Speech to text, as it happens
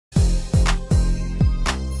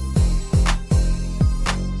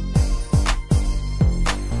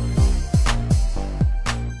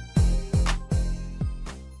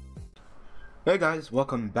Hey guys,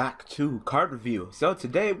 welcome back to Card Review. So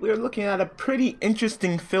today we're looking at a pretty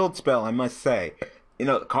interesting field spell, I must say. You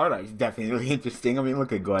know, the card art is definitely really interesting. I mean,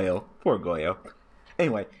 look at Goyo. Poor Goyo.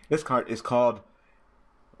 Anyway, this card is called,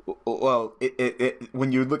 well,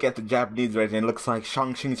 when you look at the Japanese version, it looks like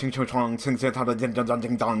Shang Xing Xing Chong Chong Xing Xing Dong Ding Dong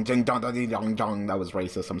Ding Dong Ding Dong Ding Dong Dong. That was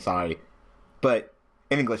racist, I'm sorry. But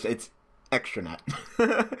in English, it's extranet.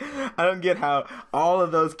 I don't get how all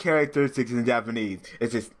of those characteristics in Japanese,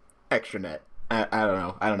 it's just extranet. I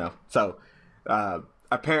don't know. So,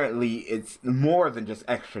 apparently it's more than just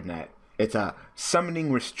extranet. It's a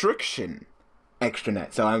summoning restriction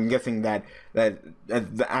extranet. So I'm guessing that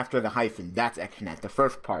after the hyphen, that's extranet. The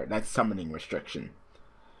first part, that's summoning restriction.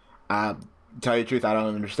 Tell you the truth, I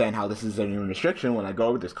don't understand how this is a new restriction when I go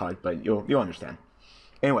over this card, but you'll understand.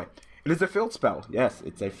 Anyway, it is a field spell. Yes,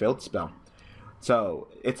 it's a field spell. So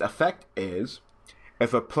its effect is,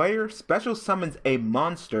 if a player special summons a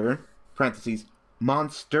monster, parentheses,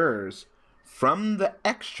 monsters, from the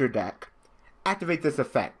extra deck, activate this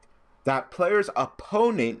effect. That player's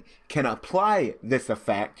opponent can apply this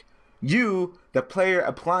effect. You, the player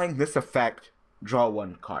applying this effect, draw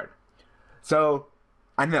one card. So,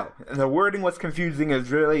 I know, the wording was confusing, it's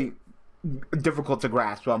really difficult to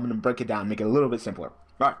grasp, so I'm going to break it down, make it a little bit simpler.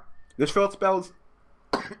 Alright, this field spell is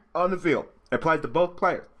on the field. It applies to both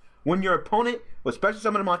players. When your opponent will special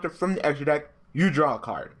summon a monster from the extra deck, you draw a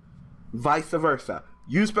card. Vice versa.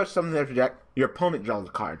 You special summon the extra deck, your opponent draws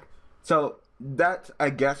a card. So that's, I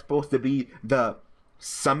guess, supposed to be the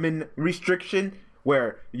summon restriction,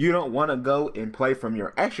 where you don't want to go and play from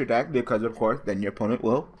your extra deck because, of course, then your opponent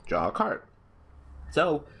will draw a card.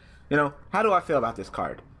 So, you know, how do I feel about this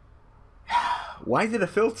card? Why is it a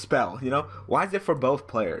field spell? You know, why is it for both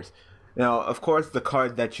players? You know, of course, the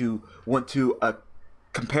card that you want to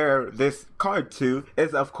compare this card to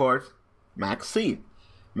is, of course, Maxx C.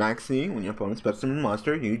 Maxx C, when your opponent special summons a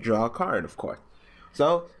monster, you draw a card, of course.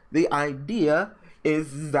 So, the idea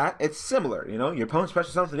is that it's similar. You know, your opponent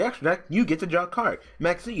special summons the extra deck, you get to draw a card.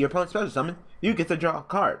 Maxx C, your opponent special summons, you get to draw a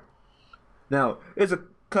card. Now, there's a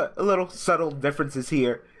little subtle differences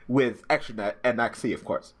here with extranet and Maxx C, of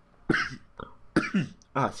course.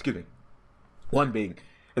 Excuse me. One being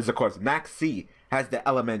is, of course, Maxx C has the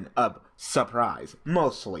element of surprise,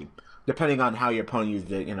 mostly. Depending on how your opponent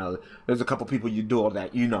uses it, you know, there's a couple people you duel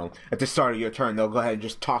that, you know, at the start of your turn, they'll go ahead and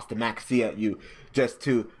just toss the Maxx C at you just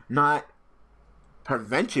to not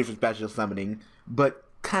prevent you from special summoning, but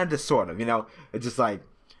kind of, sort of, you know. It's just like,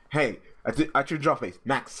 hey, at your draw phase,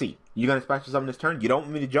 Maxx C, you gonna special summon this turn? You don't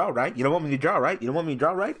want me to draw, right? You don't want me to draw, right? You don't want me to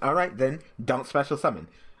draw, right? Alright, then don't special summon.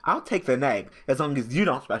 I'll take the neg as long as you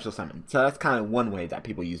don't special summon. So that's kind of one way that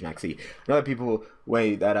people use Maxx C. Another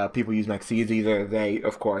way that people use Maxx C is either they,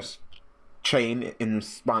 of course, chain in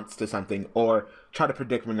response to something, or try to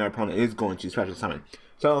predict when their opponent is going to special summon.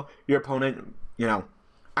 So your opponent, you know,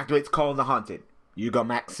 activates Call of the Haunted. You go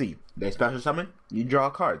Maxx C. They special summon, you draw a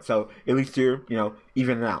card. So at least you're, you know,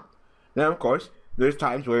 evening out. Then, of course, there's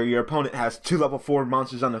times where your opponent has 2 level 4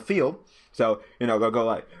 monsters on the field. So, you know, they'll go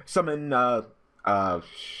like, summon, trying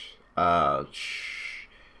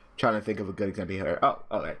to think of a good example here. Oh,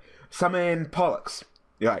 okay. Summon Pollux.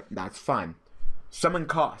 You're like, that's fine. Summon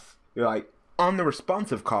Koa'ki. You're like, on the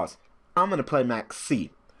responsive cost, I'm going to play Maxx C.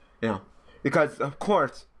 You know, because, of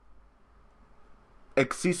course,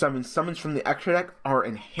 C summons from the extra deck are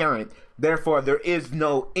inherent. Therefore, there is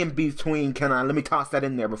no in-between, let me toss that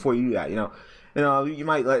in there before you do that, you know. You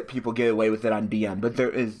might let people get away with it on DM, but there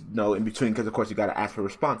is no in-between because, of course, you got to ask for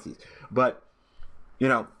responses. But, you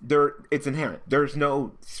know, it's inherent. There's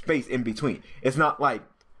no space in between. It's not like,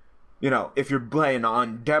 you know, if you're playing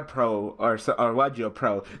on Dev Pro or Legio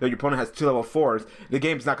Pro, that your opponent has 2 level 4s, the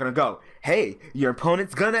game's not going to go, hey, your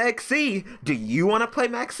opponent's going to XC. Do you want to play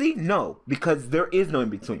Maxx C? No, because there is no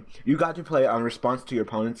in-between. You got to play on response to your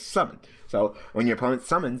opponent's summon. So when your opponent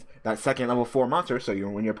summons that second level 4 monster,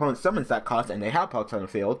 when your opponent summons that cost and they have Pollux on the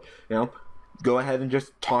field, you know, go ahead and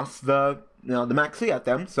just toss the Maxx C at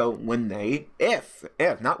them. So when they, if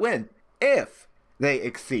they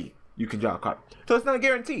XC, you can draw a card. So it's not a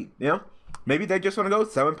guarantee, you know? Maybe they just want to go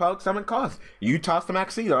summon Pollux, summon cost. You toss the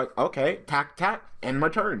Maxx C, they're like, okay, tack, end my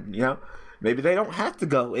turn, you know? Maybe they don't have to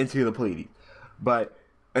go into the Pleiades. But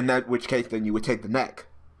in that which case, then you would take the neck.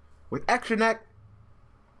 With extra neck,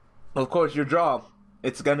 of course, your draw,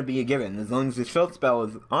 it's going to be a given. As long as this field spell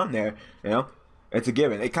is on there, you know? It's a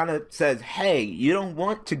given. It kind of says, hey, you don't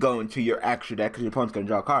want to go into your extra deck because your opponent's going to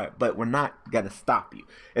draw a card, but we're not going to stop you.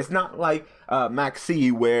 It's not like Maxx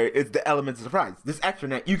C where it's the element of surprise. This extra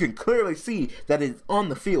net, you can clearly see that it's on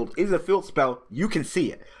the field. It's a field spell. You can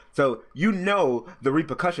see it. So you know the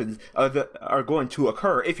repercussions are going to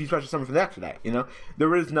occur if you special summon from the extra deck. You know,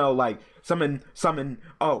 there is no like summon.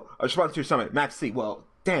 Oh, a response to your summon, Maxx C. Well,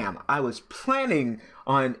 damn, I was planning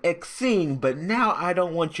on Xing, but now I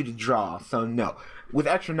don't want you to draw. So no, with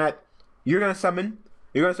extra net, you're gonna summon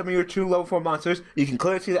your 2 level 4 monsters. You can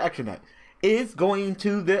clearly see the extra net is going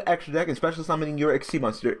to the extra deck and special summoning your XC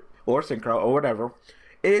monster or synchro or whatever.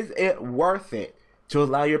 Is it worth it to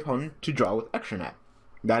allow your opponent to draw with extra net?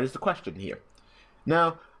 That is the question here.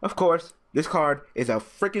 Now, of course, this card is a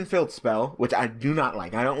freaking field spell, which I do not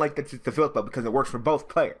like. I don't like that it's the field spell because it works for both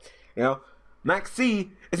players. You know, Maxx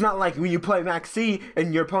C, it's not like when you play Maxx C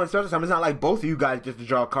and your opponent special summon, it's not like both of you guys just to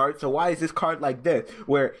draw a card. So why is this card like this,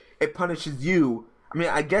 where it punishes you? I mean,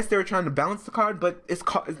 I guess they were trying to balance the card, but this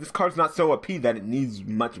card's not so OP that it needs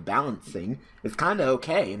much balancing. It's kind of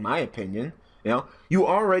okay, in my opinion. You know, you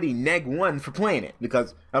already neg 1 for playing it,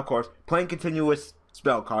 because, of course, playing continuous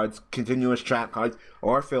spell cards, continuous trap cards,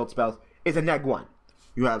 or field spells is a neg 1.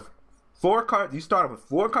 You have 4 cards, you start off with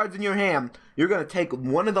 4 cards in your hand, you're going to take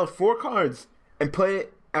one of those 4 cards and play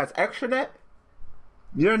it as extra net,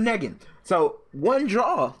 you're negging. So, one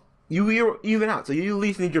draw, you even out. So you at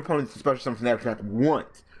least need your opponent to special summon from the extra net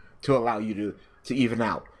once to allow you to even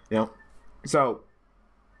out, you know? So,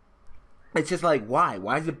 it's just like, why?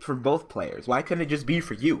 Why is it for both players? Why couldn't it just be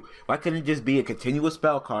for you? Why couldn't it just be a continuous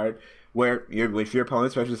spell card where if your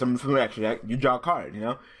opponent special summons from the extra deck, you draw a card, you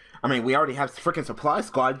know? I mean, we already have freaking Supply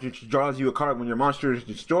Squad, which draws you a card when your monster is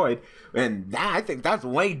destroyed, and that, I think that's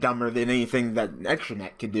way dumber than anything that extra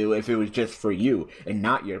net could do if it was just for you and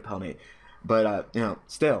not your opponent. But, you know,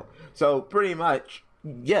 still. So, pretty much,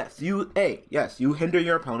 yes, you hinder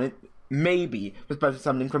your opponent, maybe, with special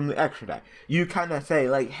summoning from the extra deck. You kind of say,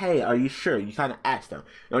 like, hey, are you sure? You kind of ask them.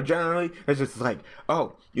 You know, generally, it's just like,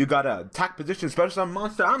 oh, you got a attack position special summon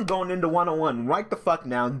monster? I'm going into 101 right the fuck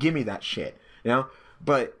now. Give me that shit. You know?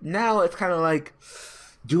 But now it's kind of like,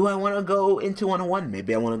 do I want to go into 101?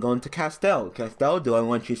 Maybe I want to go into Castel. Castel, do I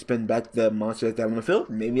want you to spin back the monsters that I want to field?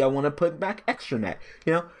 Maybe I want to put back extra net.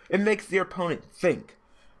 You know? It makes your opponent think.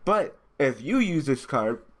 But if you use this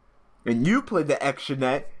card, and you play the extra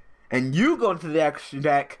net, and you go into the extra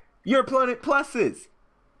deck, your opponent pluses.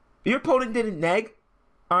 Your opponent didn't neg.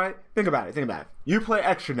 Alright? Think about it. You play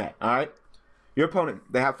extra net, alright? Your opponent,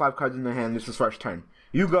 they have 5 cards in their hand, this is first turn.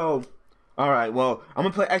 You go, alright, well, I'm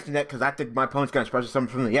gonna play extra net because I think my opponent's gonna special summon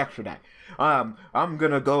from the extra deck. I'm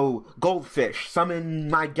gonna go Goldfish, summon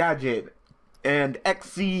my gadget, and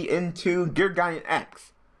XC into Gear Giant X.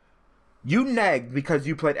 You neg because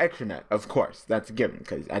you played extra net, of course. That's a given,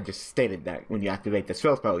 because I just stated that when you activate this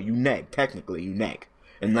field spell, you neg. Technically, you neg.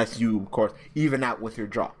 Unless you, of course, even out with your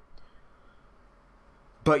draw.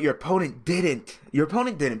 But your opponent didn't. Your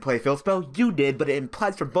opponent didn't play field spell. You did, but it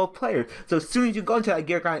applies for both players. So as soon as you go into that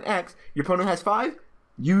Gear Giant X, your opponent has 5.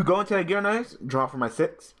 You go into that Gear Giant X, draw for my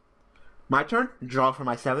 6. My turn, draw for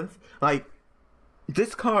my 7th. Like,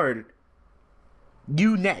 this card...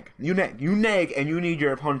 You neg, and you need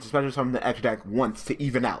your opponent to special summon the extra deck once to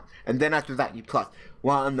even out. And then after that, you plus.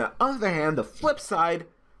 While on the other hand, the flip side,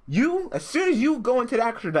 as soon as you go into the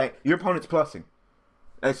extra deck, your opponent's plussing.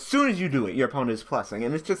 As soon as you do it, your opponent is plussing.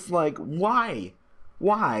 And it's just like, why?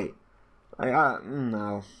 Why?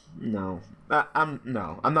 No. I'm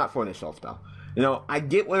not for this shell spell. You know, I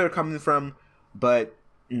get where they're coming from, but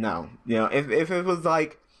no. You know, if it was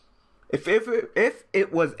like, If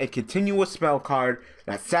it was a continuous spell card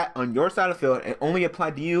that sat on your side of the field and only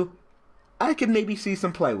applied to you, I could maybe see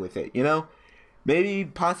some play with it, you know? Maybe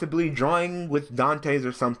possibly drawing with Dante's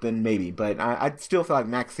or something, maybe. But I'd still feel like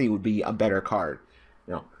Maxx C would be a better card,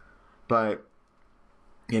 you know? But,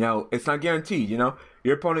 you know, it's not guaranteed, you know?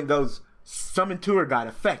 Your opponent goes, summon Tour Guide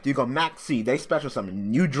effect. You go Maxx C, they special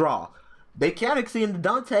summon, you draw. They can't exceed into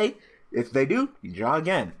Dante. If they do, you draw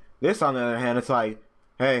again. This, on the other hand, it's like,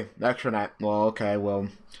 hey, extra net. Well, okay, well,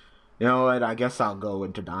 you know what? I guess I'll go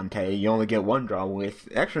into Dante. You only get 1 draw with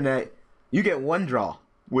extra net. You get 1 draw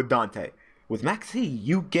with Dante. With Maxx C,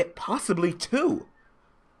 you get possibly 2. You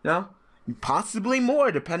know? Possibly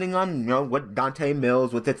more, depending on, you know, what Dante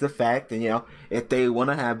mills with its effect. And, you know, if they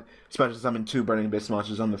want to have special summon 2 Burning Abyss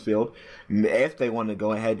monsters on the field. If they want to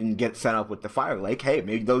go ahead and get set up with the Fire Lake, hey,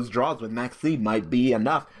 maybe those draws with Maxx C might be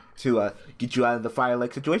enough to get you out of the Fire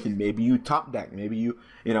Lake situation. Maybe you top deck. Maybe you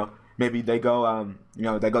know, maybe they go,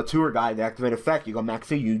 they go Tour Guide, they activate effect, you go Maxx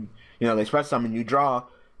C, you know, they special summon, you draw,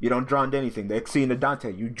 you don't draw into anything. They exceed into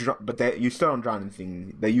Dante, you draw, but you still don't draw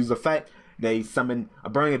anything. They use effect, they summon a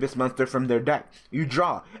Burning Abyss monster from their deck. You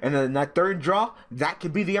draw, and then that 3rd draw, that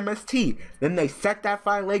could be the MST. Then they set that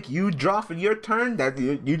Fire Lake, you draw for your turn, that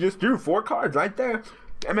you just drew 4 cards right there.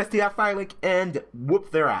 MSTI Firelink and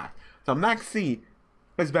whoop their ass. So Maxx C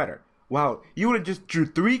is better. Wow, you would have just drew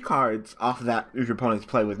 3 cards off of that if your opponent's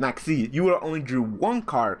play with Maxx C. You would have only drew 1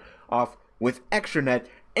 card off with Extranet,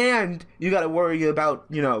 and you got to worry about,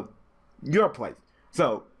 you know, your place.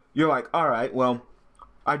 So you're like, alright, well,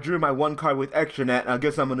 I drew my 1 card with Extranet, I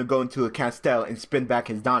guess I'm going to go into a Castel and spin back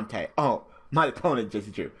his Dante. Oh, my opponent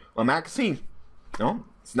just drew. Well, Maxx C, no,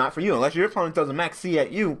 it's not for you. Unless your opponent does a Maxx C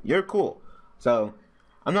at you, you're cool. So,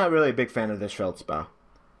 I'm not really a big fan of this field spell.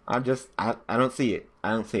 I don't see it.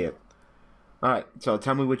 I don't see it. Alright, so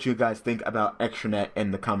tell me what you guys think about Extranet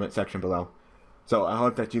in the comment section below. So I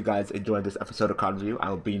hope that you guys enjoyed this episode of Card Review.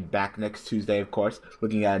 I will be back next Tuesday, of course,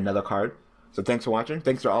 looking at another card. So thanks for watching,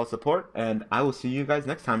 thanks for all the support, and I will see you guys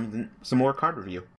next time in some more card review.